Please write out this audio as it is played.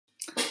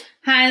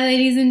Hi,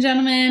 ladies and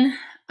gentlemen.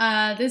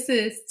 This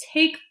is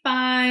take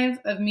 5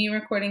 of me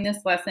recording this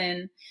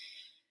lesson.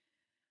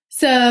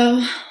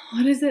 So,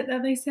 what is it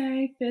that they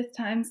say? 5th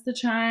time's the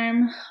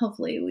charm.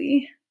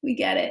 Hopefully we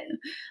get it.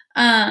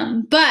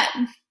 But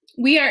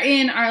we are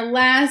in our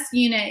last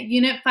unit,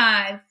 Unit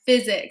 5,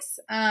 Physics.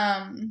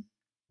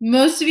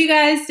 Most of you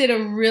guys did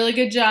a really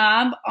good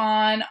job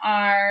on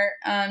our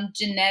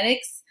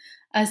genetics,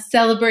 a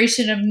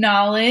celebration of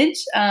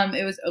knowledge.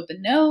 It was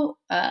open note.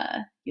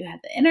 You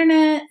had the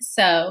internet,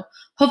 so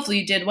hopefully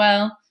you did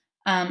well.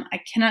 I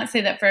cannot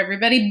say that for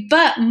everybody,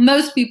 but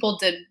most people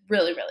did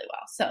really, really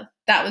well. So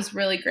that was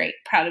really great.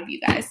 Proud of you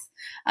guys.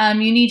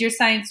 You need your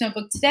science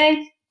notebook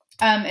today.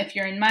 If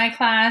you're in my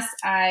class,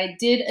 I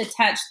did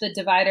attach the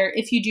divider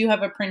if you do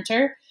have a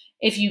printer.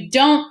 If you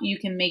don't, you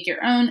can make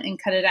your own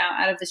and cut it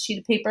out of a sheet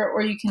of paper,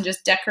 or you can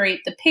just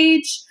decorate the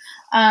page.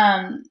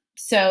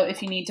 So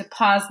if you need to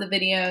pause the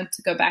video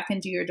to go back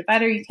and do your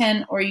divider, you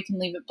can, or you can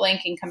leave it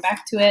blank and come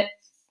back to it.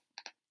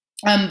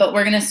 But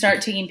we're going to start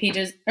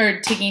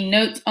taking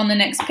notes on the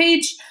next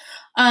page.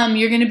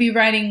 You're going to be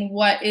writing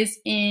what is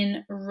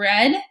in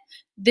red.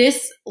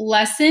 This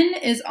lesson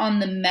is on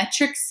the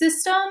metric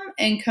system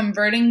and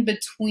converting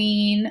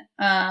between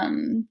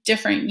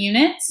different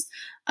units.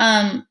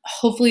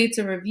 Hopefully it's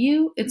a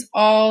review. It's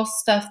all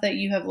stuff that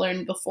you have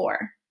learned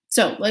before.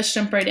 So let's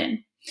jump right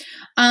in.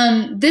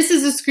 This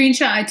is a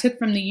screenshot I took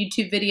from the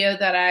YouTube video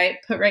that I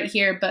put right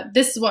here, but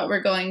this is what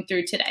we're going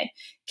through today.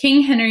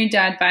 King Henry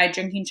died by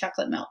drinking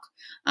chocolate milk.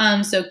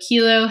 So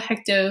kilo,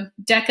 hecto,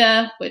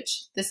 deca,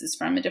 which this is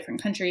from a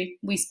different country.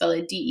 We spell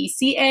it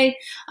D-E-C-A.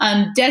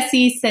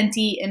 Deci,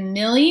 centi, and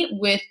milli,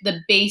 with the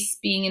base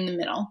being in the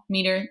middle,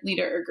 meter,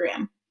 liter, or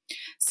gram.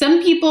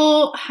 Some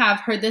people have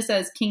heard this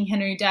as King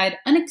Henry died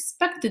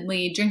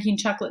unexpectedly drinking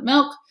chocolate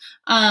milk.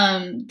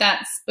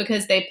 That's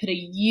because they put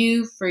a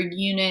U for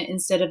unit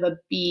instead of a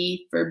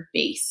B for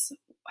base,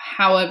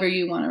 however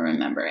you want to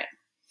remember it.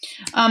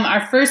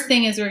 Our first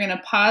thing is we're going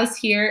to pause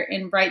here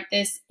and write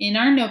this in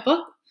our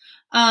notebook,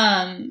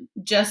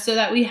 just so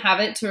that we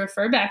have it to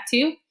refer back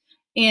to.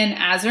 And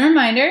as a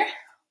reminder,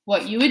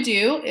 what you would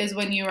do is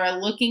when you are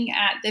looking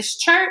at this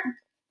chart,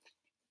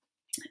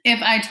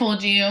 if I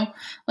told you,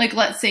 like,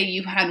 let's say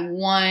you had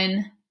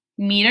 1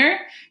 meter,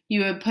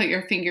 you would put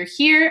your finger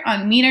here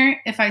on meter.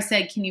 If I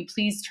said, can you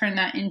please turn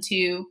that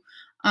into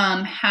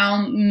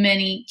how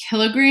many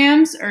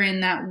kilograms are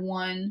in that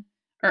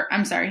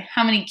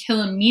how many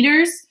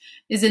kilometers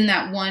is in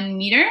that 1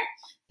 meter,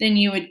 then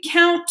you would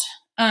count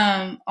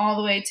all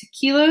the way to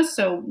kilos.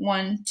 So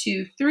 1,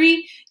 2,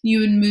 3, you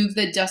would move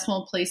the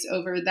decimal place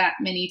over that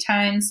many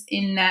times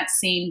in that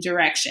same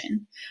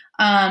direction.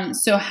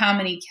 So how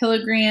many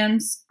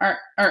kilograms or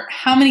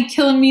how many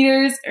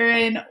kilometers are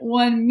in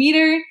 1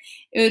 meter?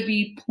 It would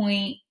be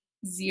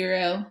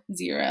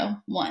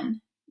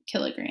 0.001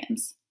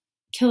 kilograms.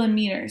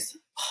 Kilometers.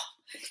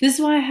 This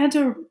is why I had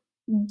to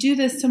do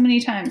this so many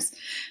times.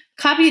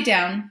 Copy it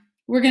down.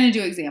 We're going to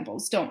do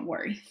examples. Don't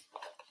worry.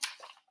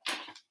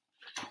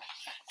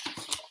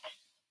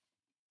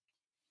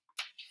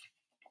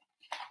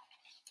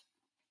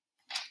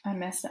 I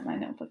messed up my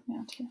notebook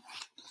now too.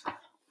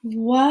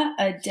 What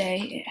a day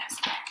it has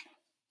been.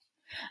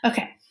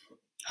 Okay,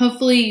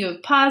 hopefully you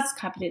have paused,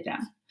 copied it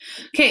down.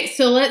 Okay,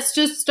 so let's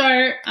just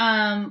start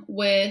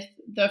with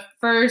the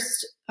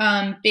first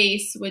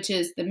base, which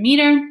is the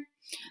meter.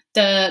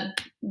 The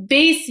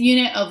base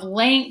unit of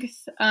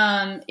length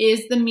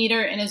is the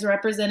meter and is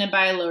represented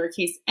by a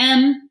lowercase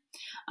m.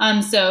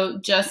 So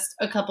just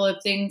a couple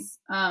of things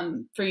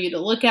for you to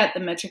look at. The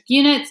metric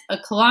units: a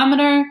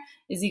kilometer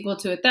is equal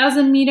to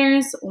 1,000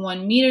 meters.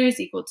 1 meter is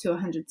equal to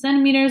 100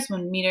 centimeters.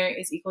 1 meter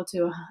is equal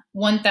to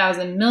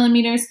 1,000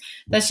 millimeters.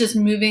 That's just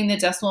moving the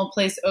decimal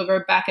place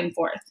over back and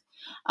forth.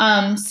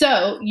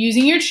 So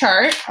using your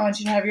chart, I want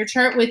you to have your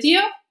chart with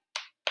you.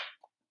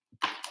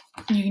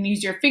 You can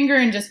use your finger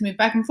and just move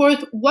back and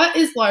forth. What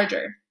is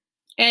larger,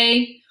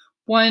 A,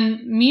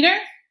 1 meter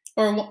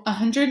or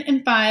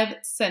 105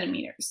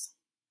 centimeters?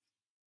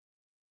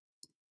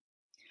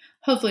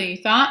 Hopefully you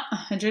thought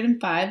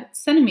 105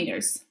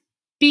 centimeters.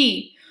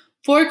 B,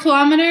 4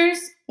 kilometers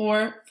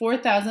or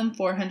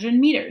 4,400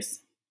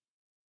 meters?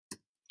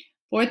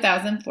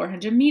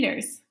 4,400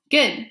 meters.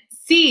 Good.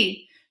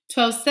 C,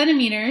 12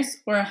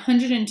 centimeters or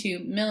 102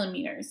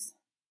 millimeters?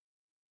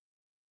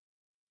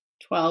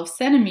 12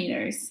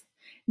 centimeters.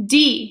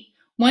 D,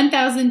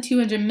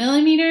 1,200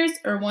 millimeters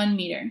or 1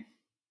 meter?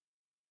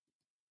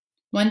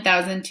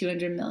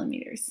 1,200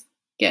 millimeters.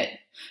 Good.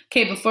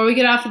 Okay, before we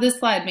get off of this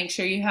slide, make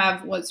sure you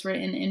have what's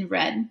written in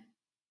red.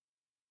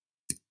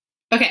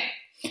 Okay,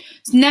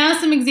 so now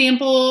some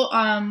example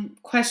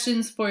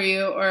questions for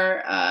you,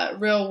 or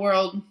real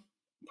world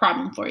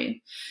problem for you.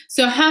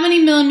 So how many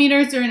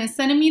millimeters are in a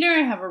centimeter?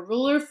 I have a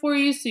ruler for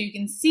you so you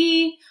can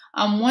see.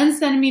 1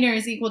 centimeter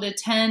is equal to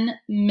 10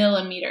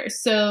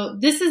 millimeters. So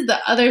this is the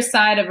other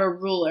side of a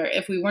ruler.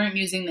 If we weren't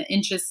using the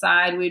inches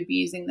side, we'd be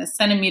using the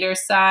centimeter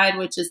side,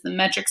 which is the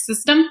metric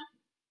system.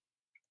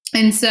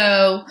 And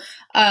so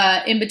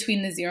in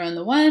between the 0 and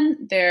the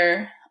 1,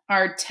 there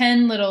are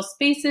 10 little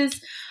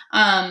spaces.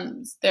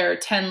 There are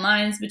 10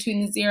 lines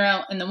between the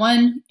 0 and the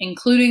 1,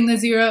 including the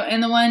 0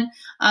 and the 1.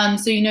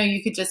 So you know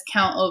you could just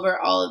count over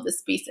all of the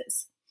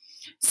spaces.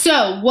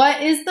 So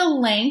what is the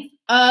length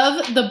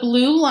of the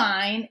blue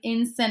line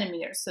in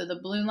centimeters? So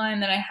the blue line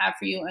that I have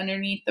for you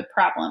underneath the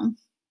problem.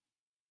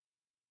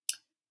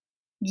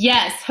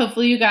 Yes,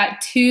 hopefully you got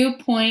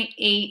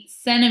 2.8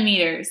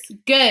 centimeters.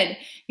 Good.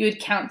 You would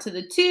count to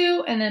the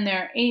 2, and then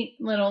there are 8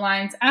 little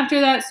lines after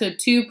that, so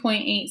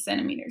 2.8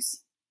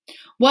 centimeters.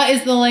 What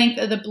is the length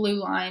of the blue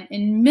line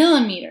in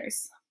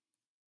millimeters?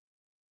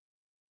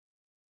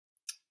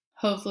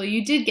 Hopefully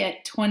you did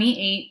get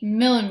 28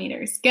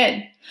 millimeters.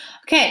 Good.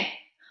 Okay.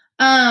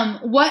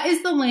 What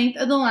is the length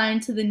of the line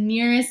to the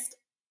nearest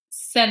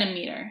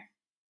centimeter?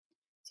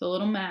 So a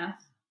little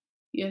math.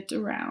 You have to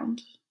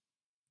round.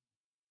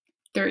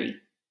 3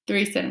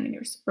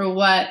 centimeters. Or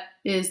what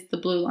is the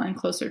blue line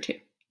closer to?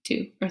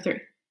 2 or 3?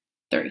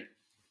 3.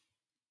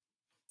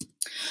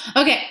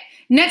 Okay,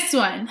 next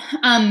one.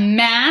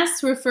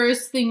 Mass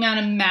refers to the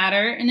amount of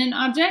matter in an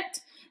object.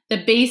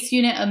 The base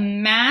unit of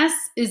mass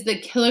is the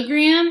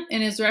kilogram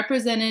and is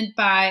represented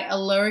by a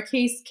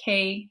lowercase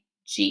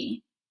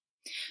kg.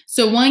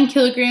 So 1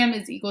 kilogram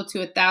is equal to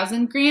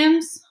 1,000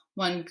 grams.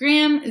 1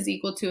 gram is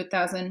equal to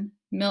 1,000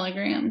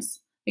 milligrams.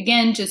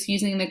 Again, just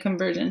using the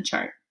conversion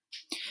chart.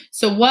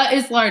 So what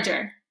is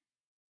larger?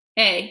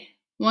 A,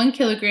 1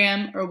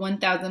 kilogram or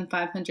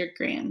 1,500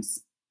 grams?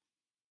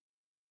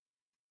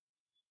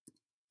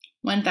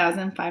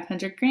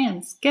 1,500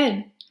 grams.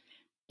 Good.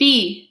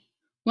 B,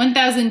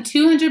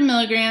 1,200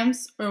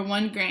 milligrams or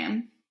 1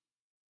 gram?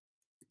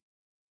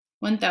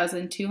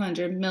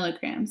 1,200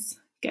 milligrams.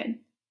 Good.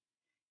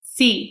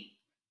 C,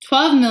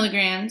 12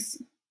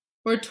 milligrams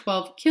or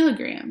 12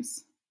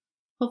 kilograms?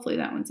 Hopefully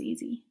that one's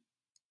easy.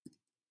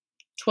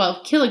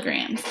 12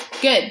 kilograms.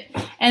 Good.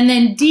 And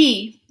then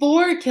D,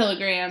 4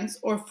 kilograms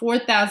or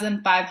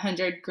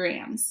 4,500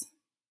 grams?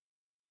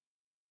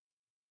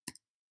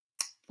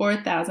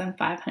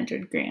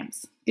 4,500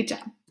 grams. Good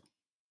job.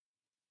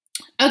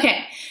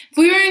 Okay, if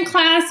we were in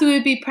class, we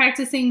would be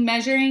practicing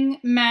measuring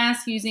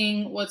mass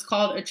using what's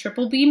called a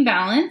triple beam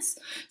balance.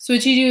 So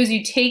what you do is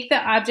you take the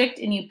object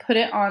and you put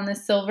it on the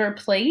silver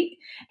plate,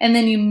 and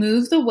then you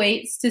move the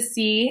weights to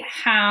see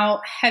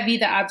how heavy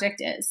the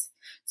object is.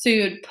 So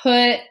you would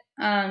put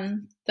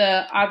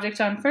the object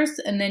on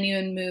first, and then you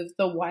would move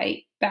the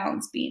white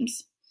balance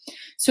beams.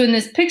 So in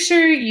this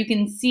picture, you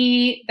can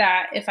see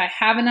that if I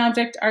have an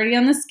object already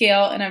on the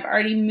scale and I've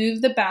already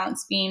moved the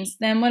balance beams,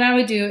 then what I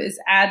would do is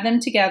add them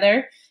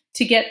together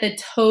to get the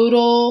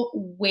total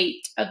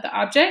weight of the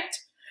object.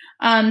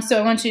 So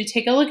I want you to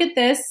take a look at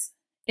this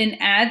and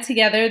add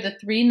together the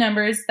 3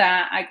 numbers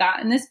that I got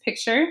in this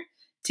picture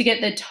to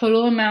get the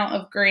total amount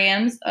of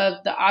grams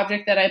of the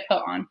object that I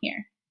put on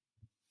here.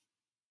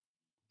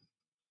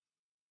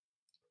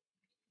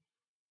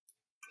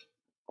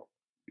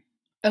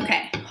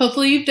 Okay,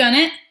 hopefully you've done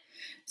it.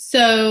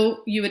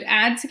 So you would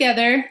add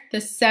together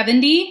the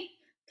 70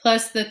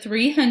 plus the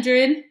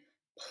 300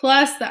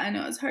 plus the, I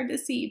know it's hard to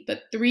see,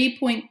 but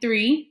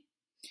 3.3,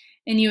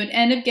 and you would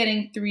end up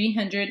getting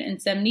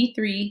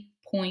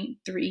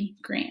 373.3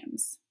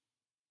 grams.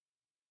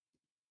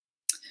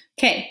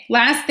 Okay,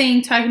 last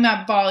thing, talking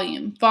about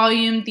volume.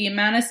 Volume, the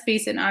amount of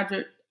space an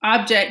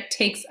object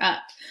takes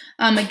up.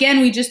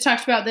 Again, we just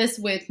talked about this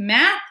with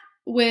math,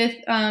 with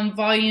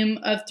volume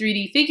of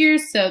 3D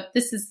figures, so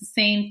this is the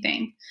same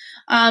thing.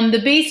 The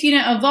base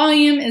unit of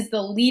volume is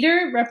the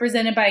liter,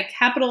 represented by a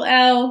capital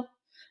L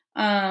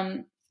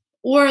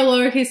or a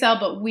lowercase l,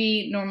 but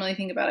we normally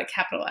think about a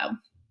capital L.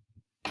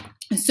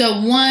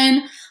 So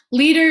 1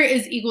 liter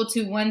is equal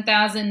to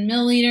 1,000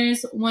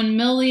 milliliters. 1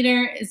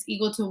 milliliter is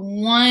equal to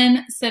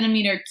 1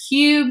 centimeter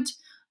cubed,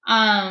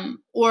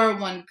 or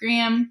 1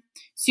 gram.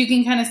 So you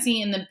can kind of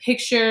see in the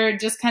picture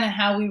just kind of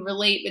how we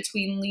relate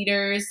between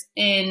liters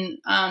and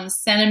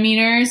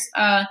centimeters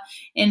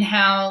and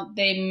how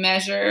they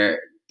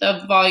measure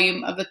the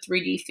volume of a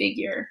 3D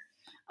figure.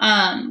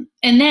 And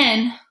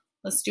then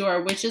let's do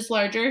our which is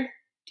larger.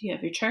 Do you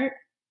have your chart?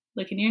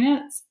 Look in your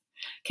notes.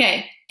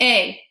 Okay,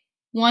 A,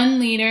 1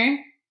 liter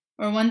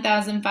or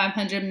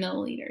 1,500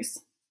 milliliters.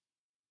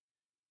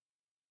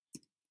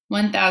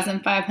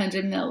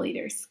 1,500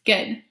 milliliters.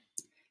 Good.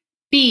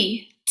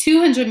 B,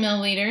 200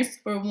 milliliters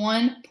or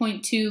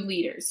 1.2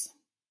 liters.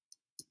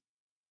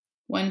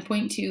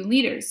 1.2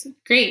 liters.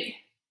 Great.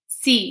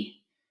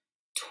 C,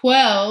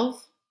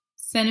 12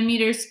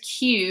 centimeters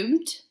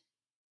cubed.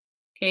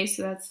 Okay,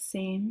 so that's the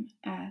same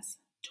as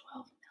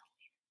 12 milliliters.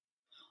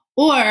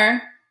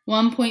 Or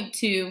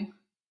 1.2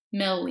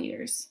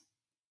 milliliters.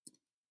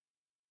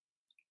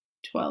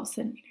 12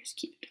 centimeters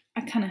cubed.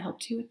 I kind of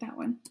helped you with that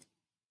one.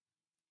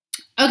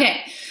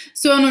 Okay,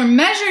 so when we're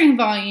measuring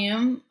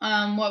volume,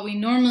 what we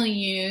normally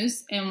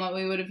use and what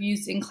we would have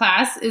used in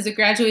class is a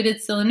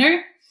graduated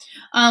cylinder.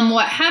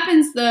 What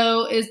happens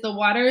though is the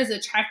water is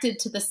attracted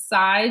to the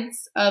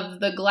sides of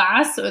the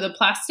glass or the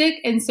plastic,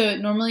 and so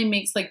it normally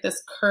makes like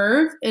this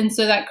curve, and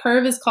so that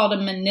curve is called a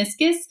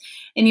meniscus,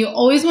 and you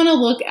always want to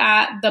look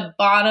at the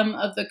bottom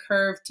of the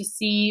curve to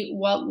see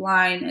what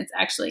line it's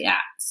actually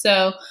at.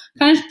 So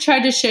kind of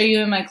tried to show you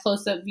in my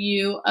close-up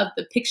view of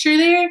the picture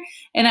there,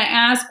 and I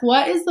ask,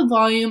 what is the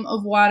volume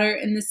of water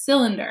in the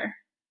cylinder?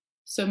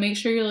 So make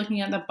sure you're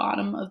looking at the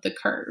bottom of the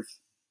curve.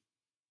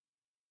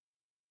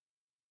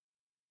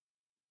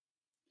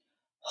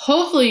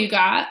 Hopefully you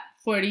got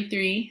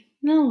 43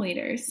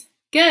 milliliters.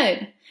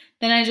 Good.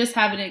 Then I just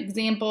have an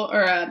example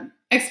or an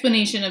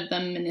explanation of the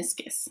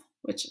meniscus,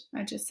 which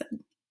I just said.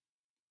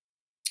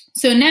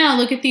 So now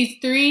look at these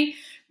 3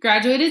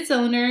 graduated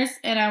cylinders,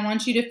 and I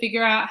want you to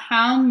figure out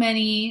how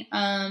many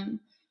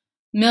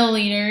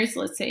milliliters,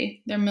 let's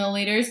say they're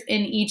milliliters,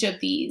 in each of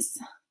these.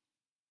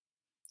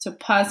 So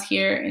pause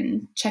here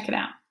and check it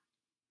out.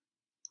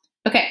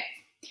 Okay.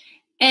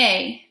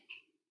 A,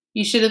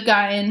 you should have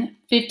gotten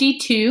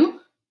 52.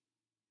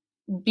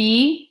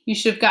 B, you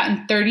should have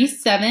gotten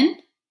 37.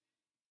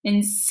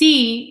 And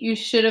C, you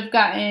should have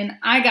gotten,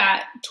 I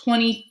got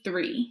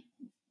 23.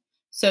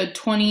 So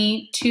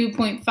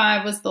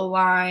 22.5 was the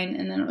line,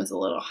 and then it was a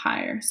little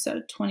higher,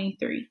 so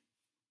 23.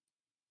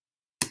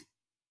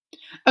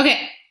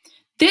 Okay,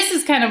 this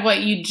is kind of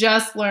what you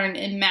just learned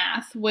in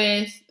math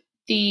with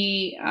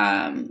the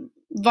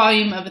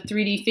volume of a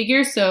 3D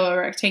figure, so a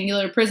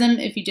rectangular prism.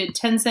 If you did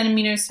 10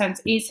 centimeters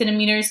times 8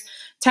 centimeters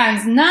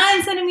times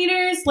 9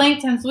 centimeters,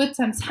 length times width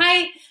times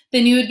height,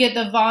 then you would get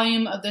the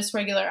volume of this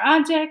regular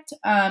object.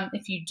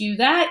 If you do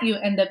that, you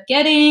end up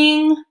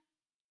getting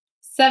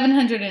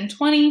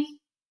 720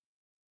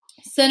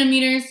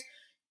 centimeters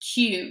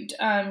cubed.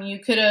 You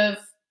could have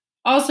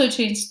also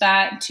changed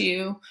that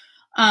to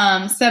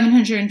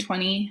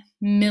 720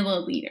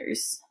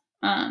 milliliters.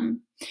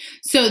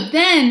 So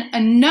then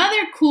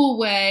another cool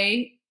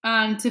way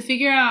to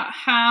figure out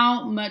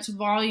how much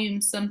volume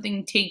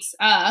something takes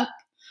up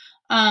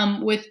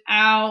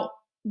without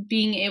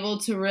being able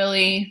to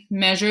really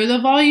measure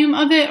the volume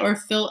of it or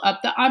fill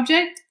up the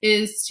object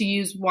is to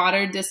use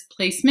water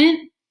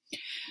displacement.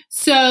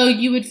 So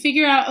you would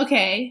figure out,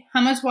 okay, how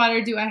much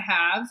water do I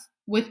have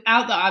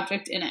without the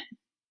object in it?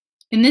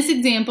 In this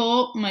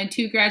example, my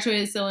 2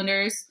 graduated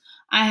cylinders,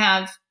 I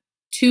have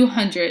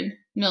 200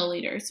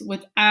 milliliters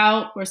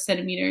without, or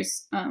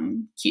centimeters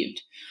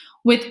cubed,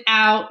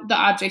 without the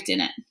object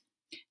in it.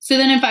 So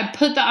then if I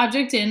put the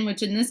object in,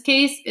 which in this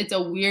case, it's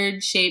a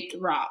weird shaped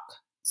rock.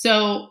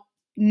 So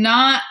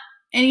not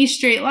any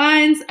straight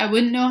lines. I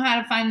wouldn't know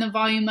how to find the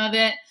volume of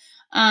it.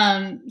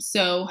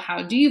 So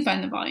how do you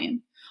find the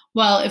volume?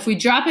 Well, if we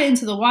drop it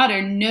into the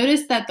water,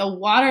 notice that the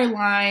water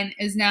line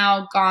is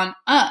now gone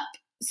up.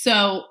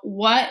 So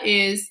what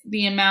is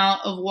the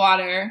amount of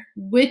water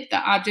with the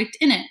object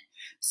in it?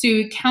 So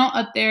you count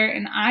up there,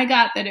 and I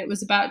got that it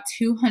was about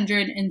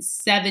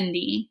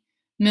 270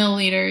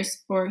 milliliters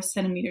or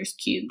centimeters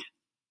cubed.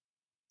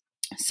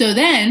 So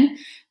then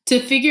to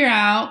figure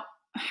out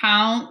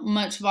how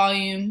much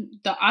volume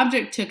the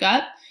object took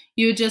up,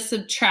 you would just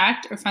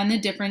subtract or find the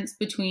difference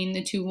between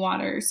the 2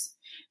 waters.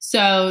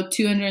 So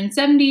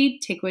 270,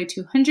 take away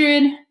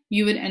 200,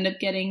 you would end up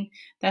getting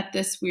that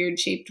this weird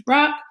shaped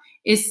rock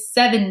is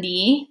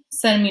 70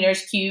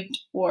 centimeters cubed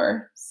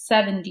or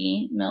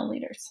 70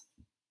 milliliters.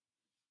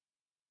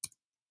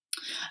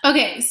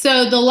 Okay,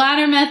 so the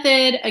ladder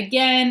method,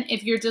 again,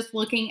 if you're just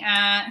looking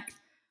at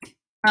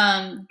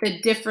the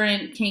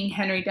different King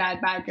Henry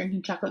died by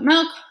drinking chocolate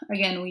milk,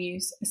 again, we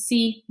use a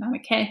C, not a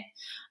K,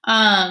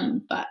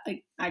 but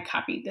I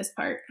copied this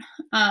part.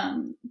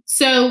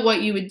 So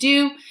what you would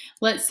do,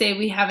 let's say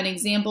we have an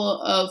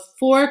example of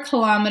 4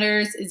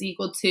 kilometers is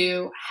equal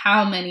to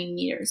how many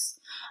meters?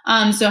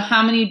 So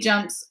how many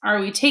jumps are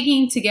we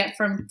taking to get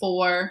from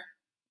 4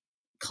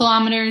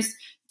 kilometers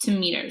to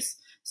meters?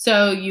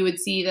 So you would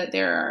see that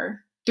there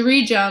are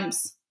 3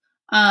 jumps.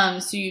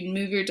 So you'd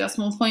move your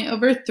decimal point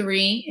over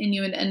 3, and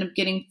you would end up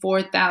getting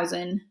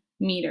 4,000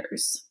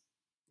 meters.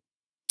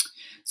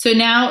 So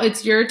now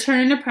it's your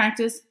turn to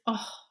practice.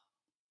 Oh,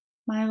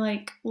 my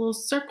little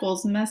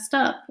circles messed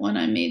up when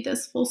I made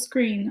this full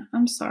screen.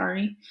 I'm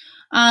sorry.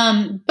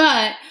 But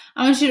I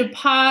want you to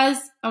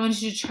pause. I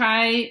want you to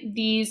try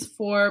these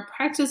 4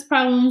 practice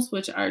problems,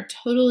 which are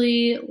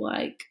totally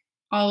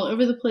all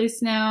over the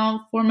place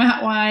now,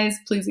 format-wise.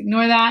 Please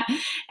ignore that.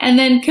 And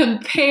then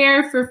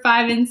compare for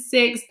 5 and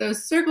 6.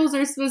 Those circles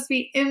are supposed to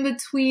be in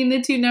between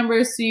the 2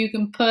 numbers so you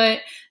can put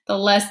the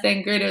less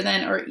than, greater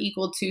than, or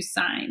equal to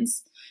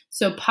signs.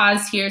 So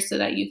pause here so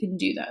that you can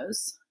do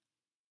those.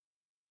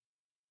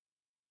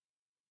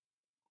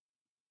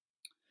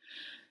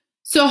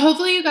 So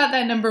hopefully you got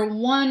that number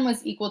 1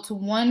 was equal to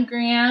 1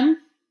 gram.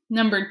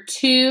 Number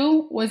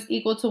 2 was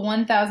equal to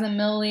 1,000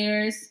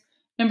 milliliters.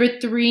 Number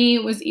 3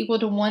 was equal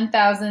to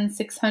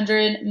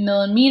 1,600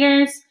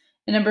 millimeters,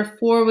 and number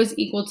 4 was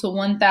equal to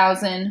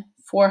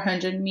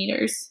 1,400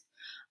 meters.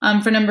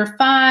 For number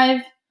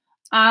 5,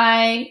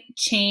 I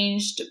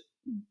changed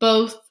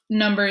both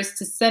numbers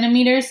to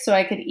centimeters so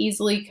I could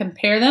easily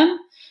compare them.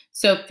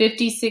 So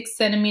 56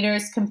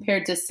 centimeters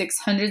compared to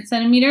 600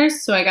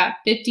 centimeters. So I got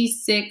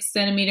 56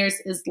 centimeters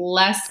is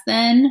less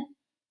than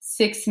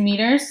 6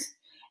 meters.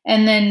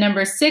 And then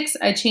number 6,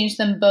 I changed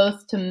them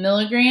both to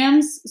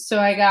milligrams. So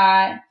I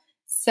got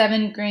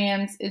 7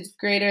 grams is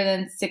greater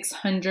than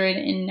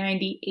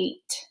 698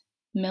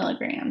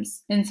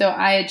 milligrams. And so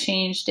I had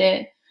changed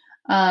it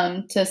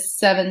to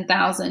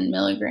 7,000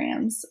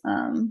 milligrams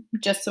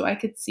just so I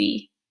could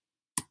see.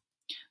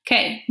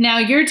 Okay, now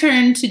your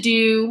turn to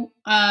do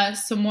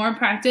some more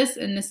practice,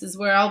 and this is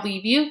where I'll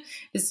leave you,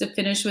 is to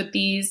finish with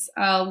these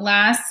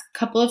last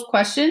couple of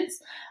questions.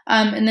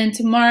 And then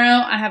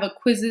tomorrow I have a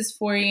quizzes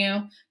for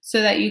you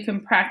so that you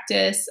can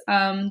practice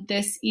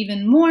this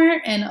even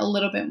more and a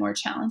little bit more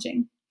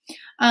challenging.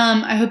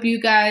 I hope you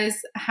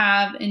guys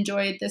have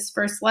enjoyed this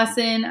first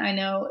lesson. I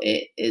know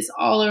it is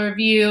all a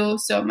review,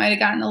 so it might have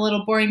gotten a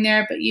little boring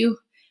there, but you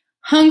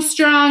hung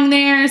strong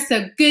there,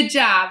 so good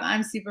job.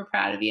 I'm super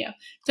proud of you.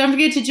 Don't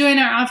forget to join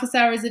our office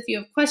hours if you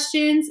have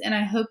questions, and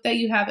I hope that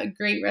you have a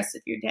great rest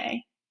of your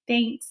day.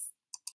 Thanks.